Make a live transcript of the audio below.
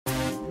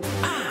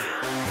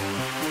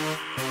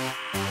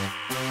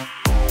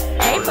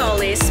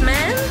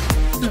policeman?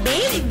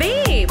 Beep,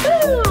 beep.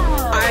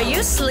 Are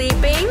you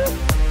sleeping?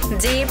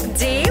 Deep,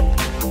 deep.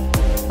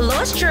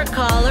 Lost your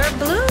color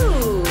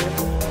blue.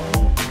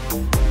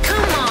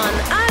 Come on,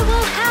 I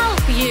will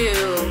help you.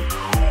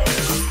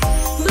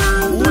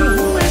 Blue,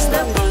 blue is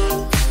the blue.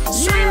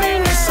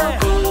 Swimming is so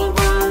cool.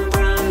 Vroom,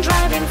 vroom,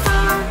 driving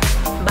far.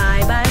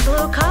 Bye, bye,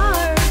 blue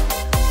car.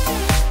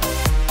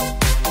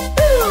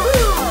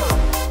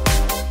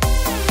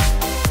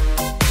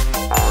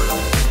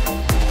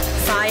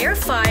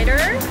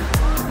 Firefighter,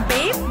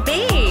 beep,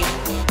 beep.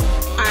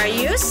 Are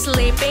you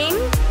sleeping?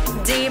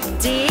 Deep,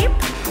 deep.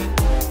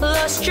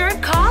 Lost your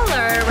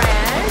color,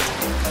 red.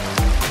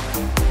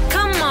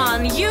 Come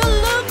on, you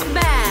look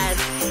bad.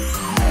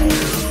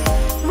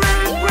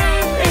 Red,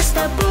 red is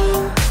the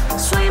blue.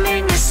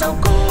 Swimming is so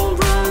cool.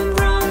 Vroom,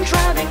 vroom,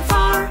 driving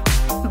far.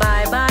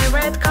 Bye, bye,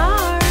 red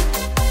car.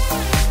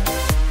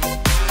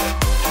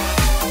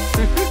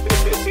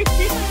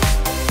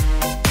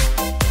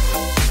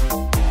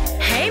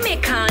 Hey,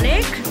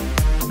 mechanic.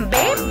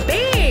 Beep,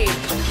 beep.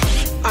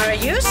 Are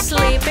you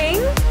sleeping?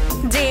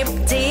 Deep,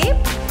 deep.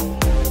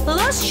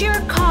 Lost your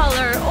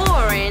color,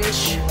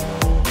 orange.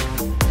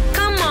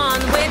 Come on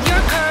with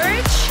your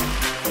courage.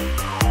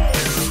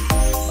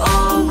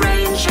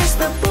 Orange is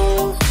the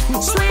bull.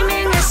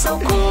 Swimming is so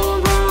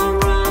cool. Vroom,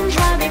 vroom,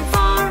 driving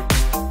far.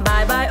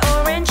 Bye, bye,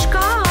 orange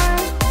car.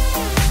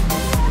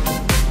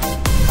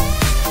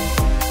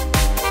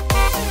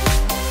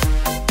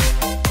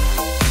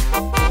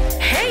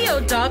 Hey, yo,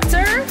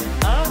 doctor.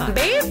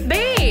 Beep,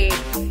 beep.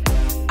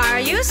 Are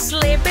you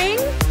sleeping?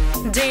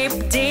 Deep,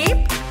 deep.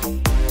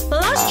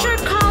 Lost your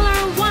color,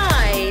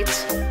 white.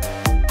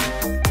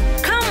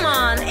 Come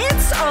on,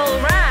 it's all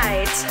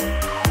right.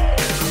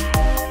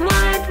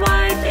 White,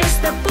 white is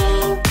the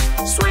bull.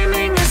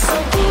 Swimming is so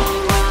cool.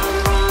 Vroom,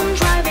 vroom,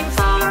 driving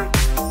far.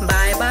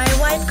 Bye, bye,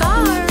 white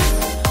car.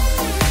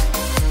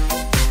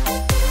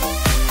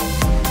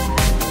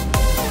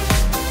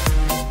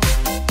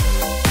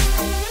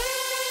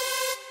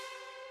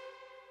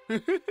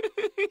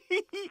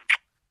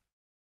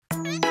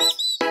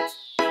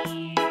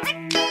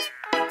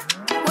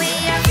 We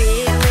are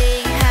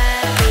feeling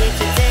happy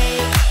today.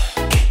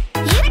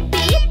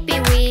 Yippee, yippee,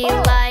 we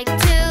like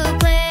to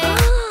play.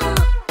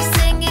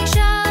 Singing,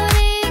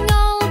 shouting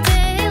all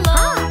day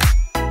long.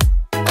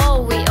 Oh,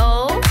 we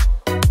oh,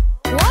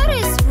 what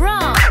is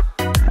wrong?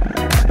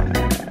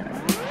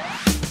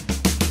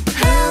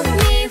 Help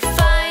me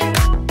find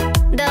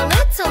the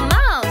little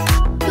mouse.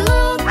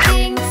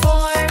 Looking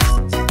for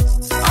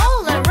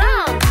all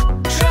around.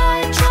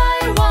 Try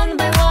one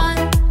by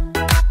one.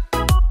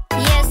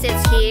 Yes,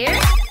 it's here.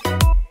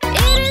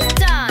 It is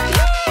done.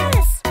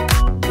 Yes!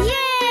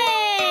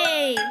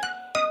 Yay!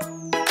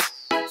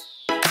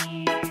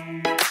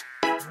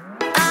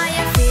 I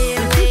am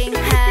feeling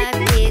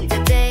happy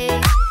today.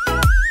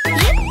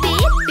 Yippee,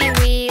 yippee,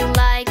 we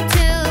like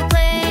to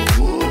play.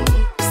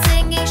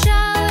 Singing,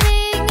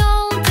 shouting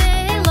all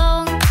day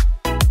long.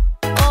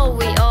 Oh,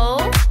 we oh,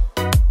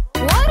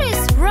 what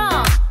is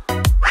wrong?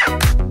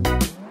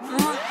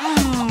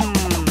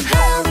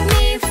 Help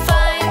me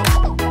find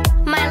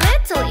my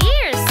little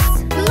ears.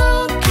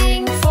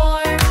 Looking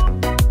for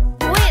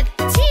with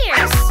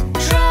tears.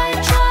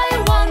 Try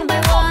one by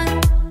one.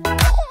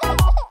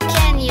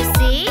 Can you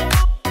see?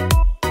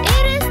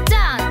 It is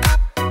done.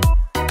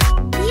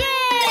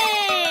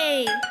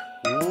 Yay!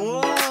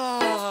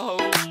 Wow!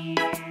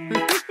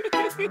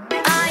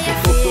 I am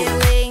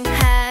feeling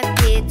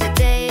happy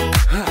today.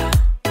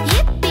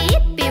 Yippee,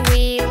 yippee,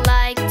 we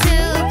like to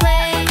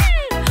play.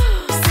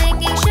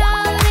 Singing,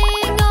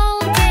 shouting all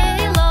day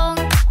long.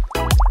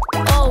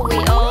 Oh, we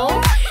oh,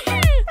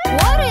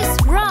 what is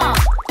wrong?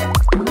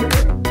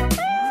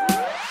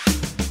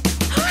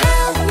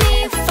 Help me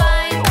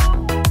find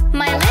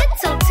my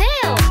little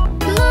tail.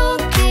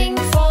 Looking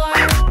for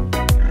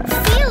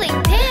feeling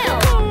pale.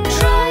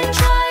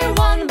 Try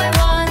one by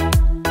one.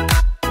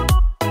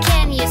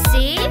 Can you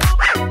see?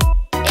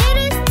 It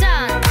is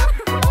done.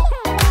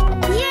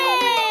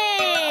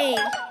 Yay!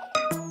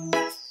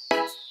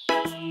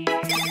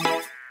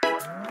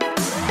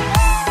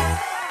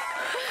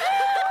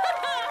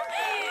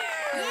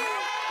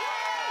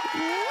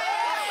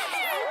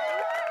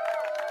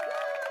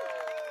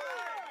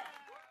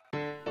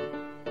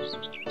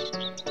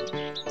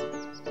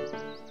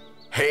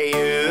 Hey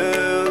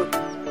you,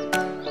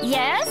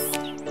 Yes?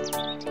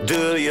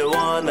 do you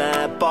want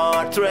a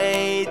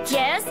portrait?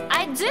 Yes,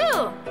 I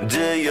do.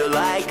 Do you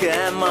like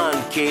a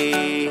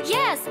monkey?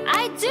 Yes,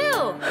 I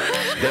do.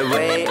 The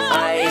way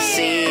I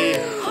see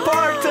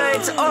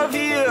portraits of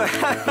you.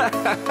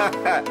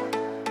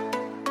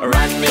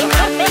 Running,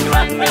 running,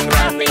 running,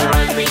 running,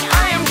 running,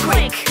 I am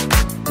quick.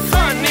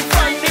 Funny,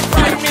 funny,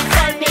 funny,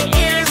 funny,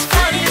 it is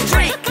funny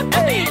trick.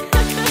 Hey.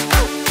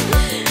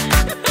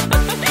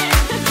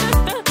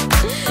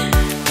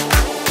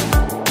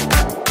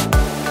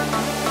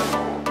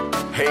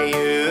 Hey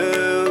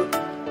you,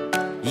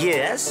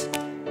 yes?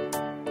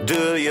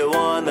 Do you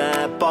want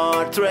a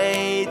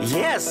portrait?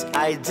 Yes, Yes,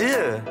 I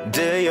do.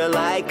 Do you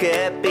like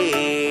a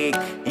pig?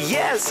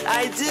 Yes,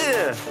 I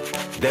do.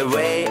 The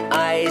way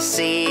I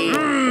see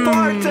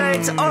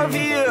portraits of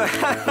you.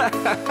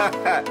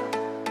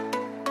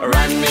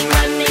 Running,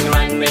 running,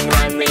 running,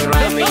 running,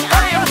 running,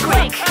 I am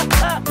quick.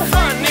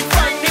 Funny,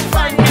 funny,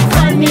 funny,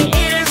 funny,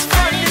 it is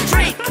funny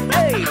trick.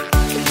 Hey!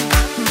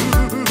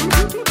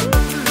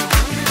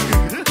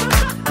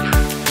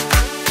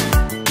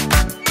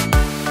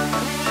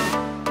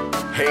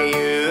 Hey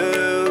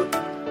you,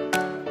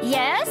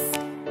 Yes?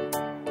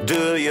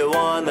 do you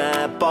want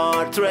a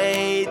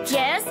portrait?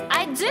 Yes,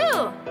 I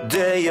do.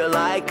 Do you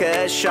like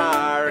a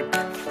shark?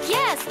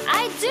 Yes,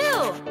 I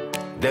do.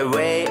 The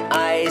way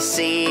I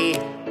see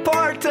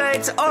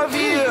portraits of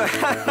you.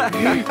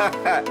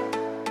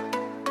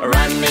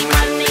 Running,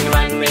 running,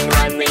 running,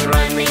 running,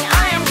 running,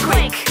 I am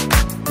quick.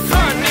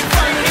 Funny,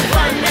 funny,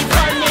 funny,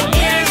 funny,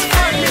 it is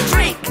funny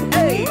trick.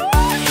 Hey!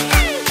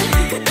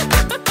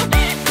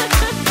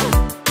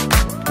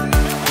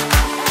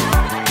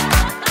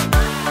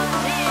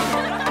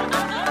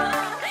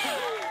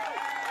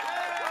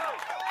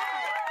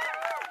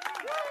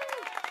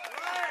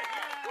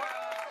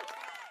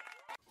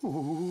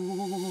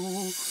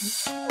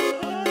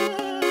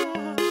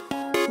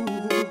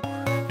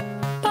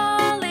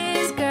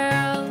 Police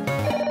girl.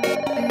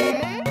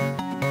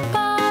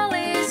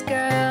 Police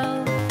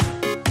girl.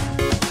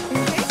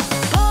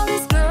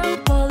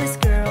 Police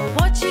girl,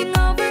 watching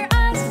over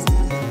us.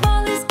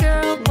 Police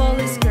girl,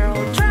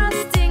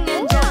 trusting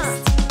and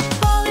just.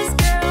 Police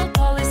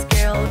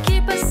girl,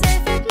 keep us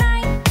safe at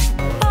night.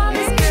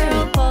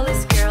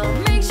 Police girl,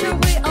 make sure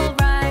we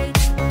alright.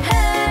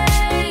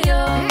 Hey yo,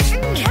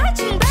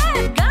 catching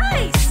bad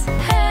guys.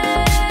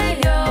 Hey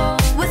yo,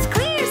 with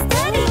clear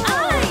steady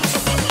eyes.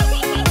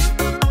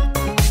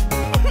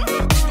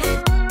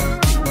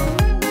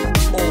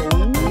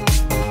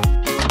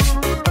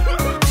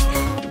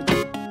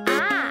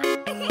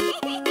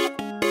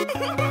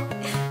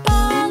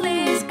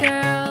 Police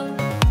girl.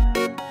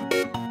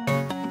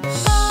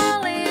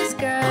 Police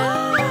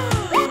girl.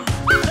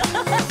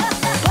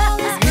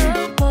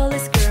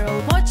 Police girl,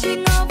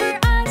 watching over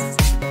us.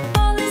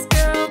 Police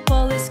girl,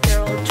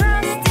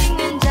 trusting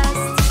and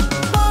just.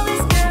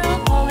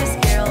 Police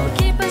girl,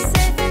 keep us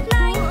safe at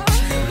night.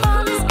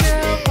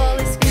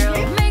 Police girl,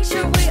 make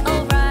sure we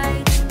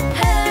alright.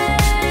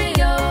 Hey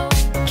yo,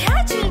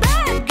 catching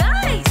bad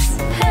guys.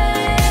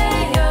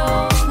 Hey yo,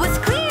 with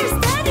clear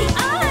steady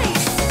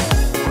eyes.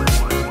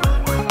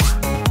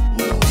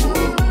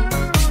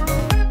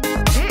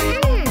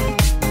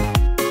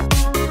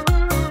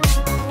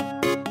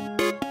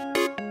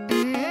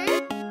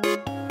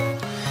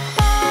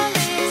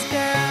 Police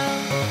girl.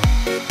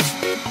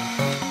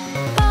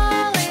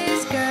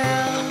 Police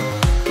girl.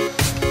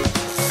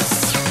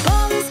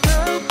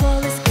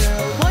 Police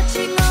girl,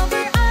 watching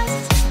over us.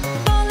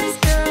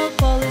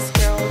 Police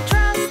girl,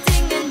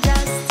 trusting and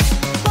just.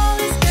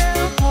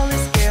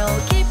 Police girl,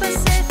 keep us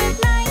safe at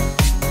night.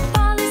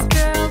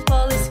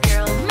 Police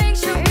girl, make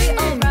sure we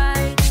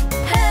alright.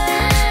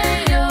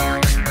 Hey yo,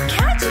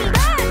 catching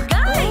bad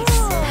guys.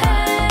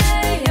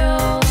 Hey yo,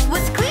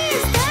 with clear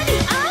steady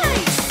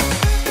eyes.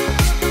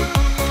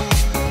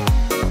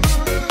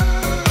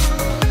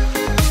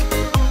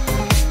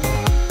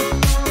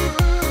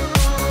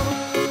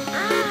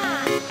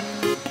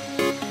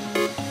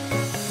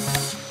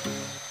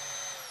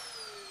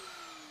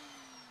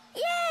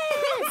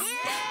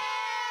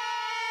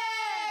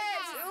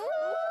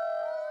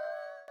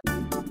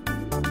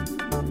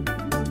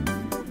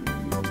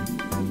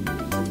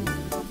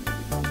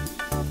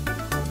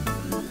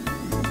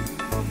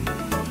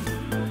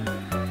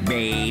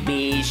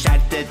 Baby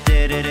shark, da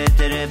da da da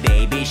da da,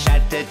 baby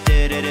shark, da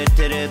da da da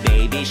da da,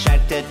 baby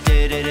shark, da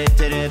da da da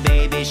da da,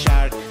 baby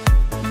shark.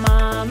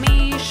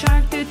 Mommy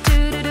shark do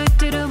do do do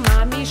do do,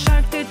 mommy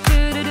shark do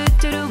do do do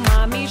do do,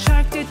 mommy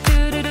shark do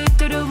do do do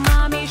do do,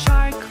 mommy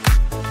shark.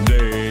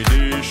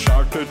 Daddy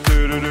shark, da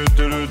da da da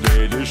da da,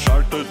 daddy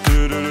shark, da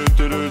da da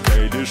da da da,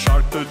 daddy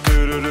shark, da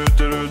da da da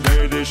da da,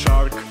 daddy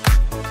shark.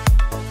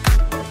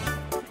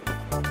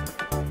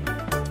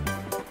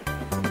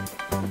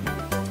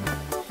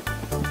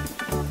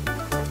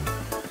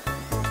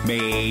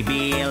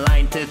 Baby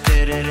line, da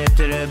da da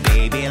da da,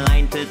 baby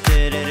line, da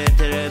da da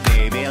da da,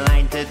 baby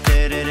line, da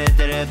da da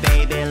da da,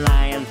 baby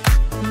line.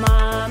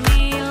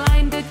 Mommy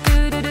line do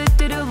do do do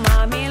do do,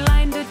 mommy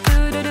line do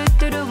do do do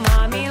do do,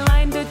 mommy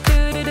line do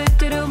do do do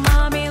do do,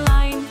 mommy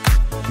line.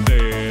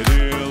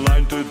 Daddy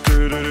line, da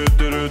da da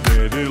da da,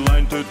 daddy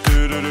line, da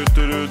da da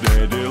da da,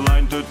 daddy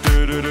line, da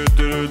da da da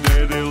da,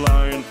 daddy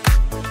line.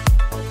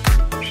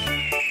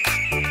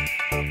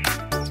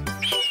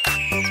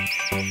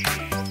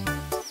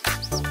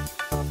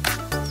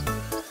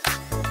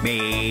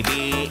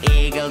 Baby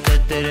eagle, da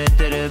da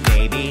da da,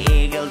 baby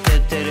eagle, da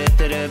da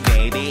da da,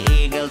 baby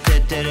eagle, da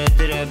da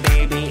da da,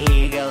 baby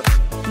eagle.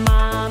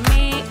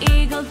 Mommy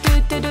eagle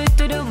do do do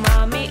do do,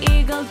 mommy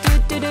eagle do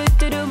do do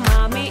do do,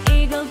 mommy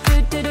eagle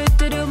do do do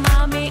do do,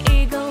 mommy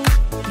eagle.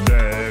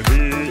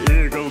 Daddy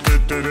eagle, da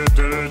da da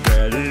da,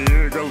 daddy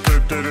eagle, da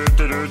da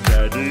da da,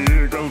 daddy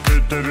eagle, da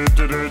da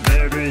da da,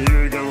 daddy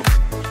eagle.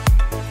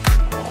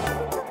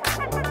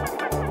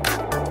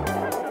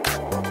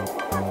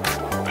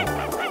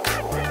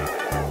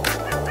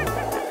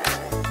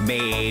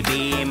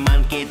 baby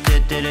monkey,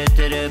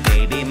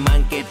 baby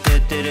monkey,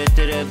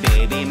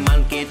 baby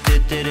monkey,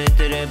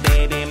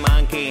 baby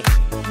monkey.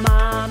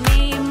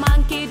 Mommy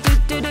monkey,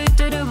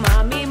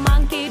 mommy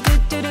monkey,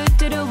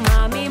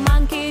 mommy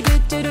monkey,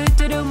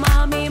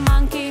 mommy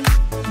monkey.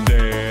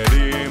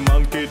 Daddy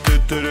monkey,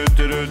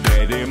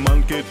 daddy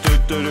monkey,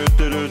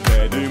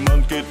 daddy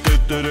monkey,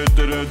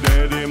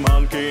 daddy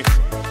monkey.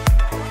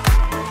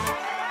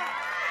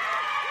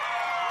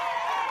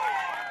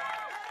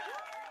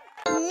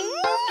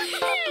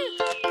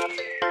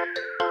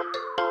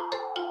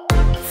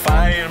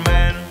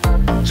 Fireman,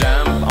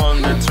 jump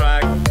on the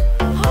track.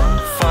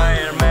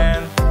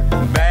 Fireman,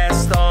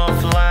 best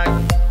of luck.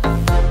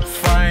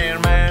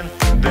 Fireman,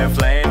 the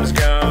flames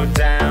go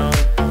down.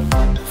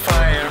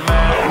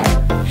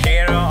 Fireman,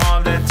 hero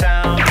of the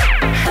town.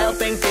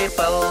 Helping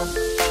people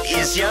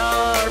is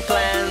your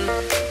plan.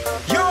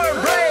 You're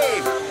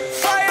brave,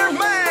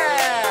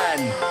 fireman.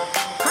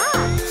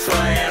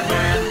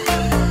 Fireman,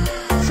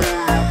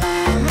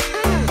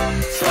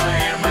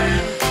 fireman.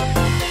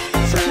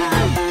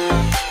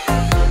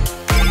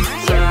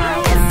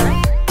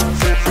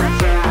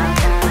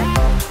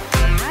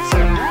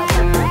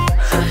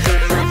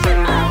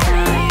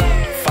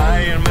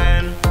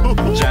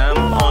 Fireman,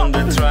 jump on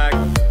the track.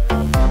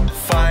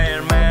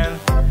 Fireman,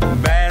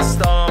 best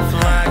of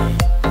luck.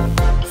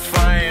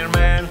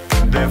 Fireman,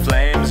 the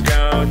flames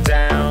go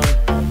down.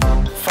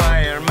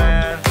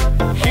 Fireman,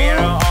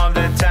 hero of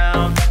the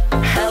town.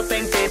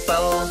 Helping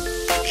people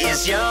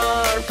is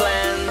your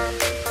plan.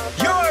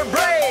 You're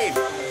brave,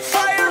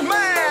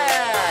 fireman.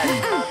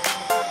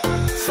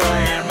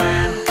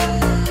 Fireman,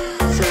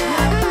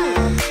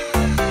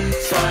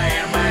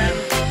 fireman.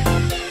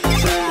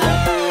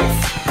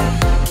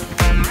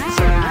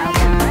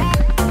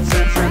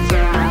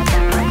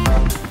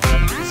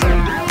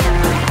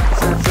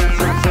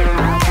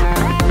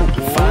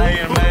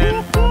 Fireman,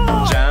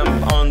 jump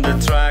on the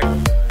track.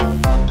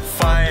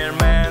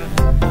 Fireman,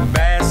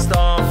 best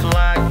of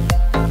luck.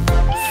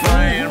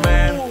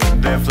 Fireman,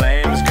 the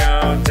flames go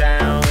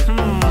down.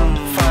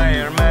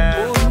 Fireman,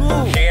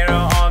 hero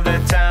of the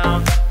town.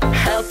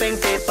 Helping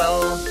people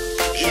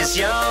is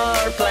your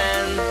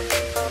plan.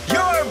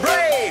 You're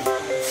brave,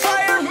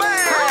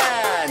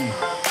 fireman.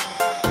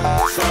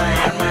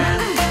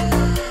 Fireman,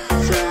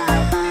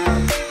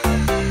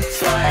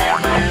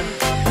 fireman.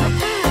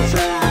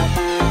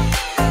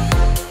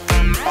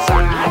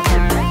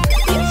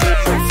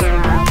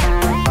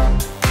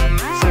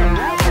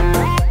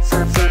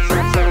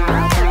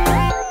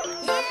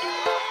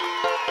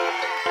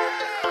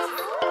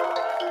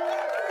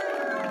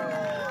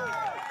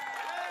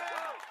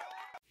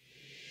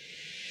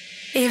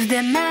 If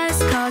the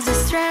mess causes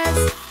stress,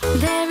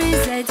 there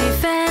is a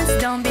defense.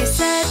 Don't be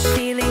sad,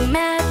 feeling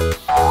mad.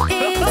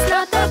 It's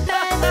not that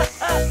bad.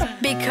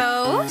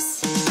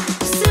 Because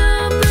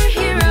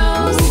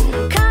superheroes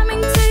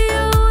coming to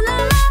you, la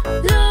la.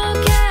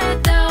 Look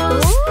at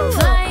those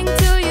flying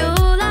to you,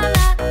 la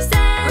la.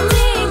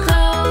 Standing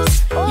close,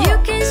 you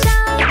can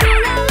shout, ooh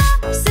la la.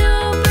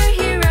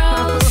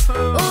 Superheroes,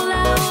 ooh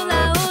la ooh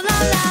la ooh la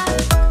la.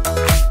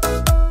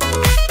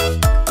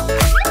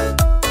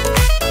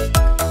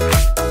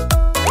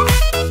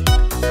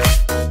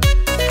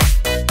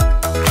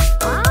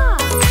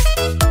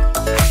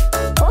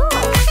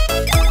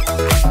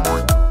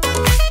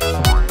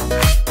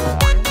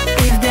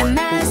 If the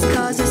mess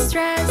causes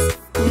stress,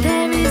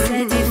 there is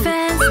a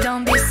defense.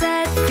 Don't be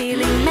sad,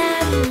 feeling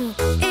mad.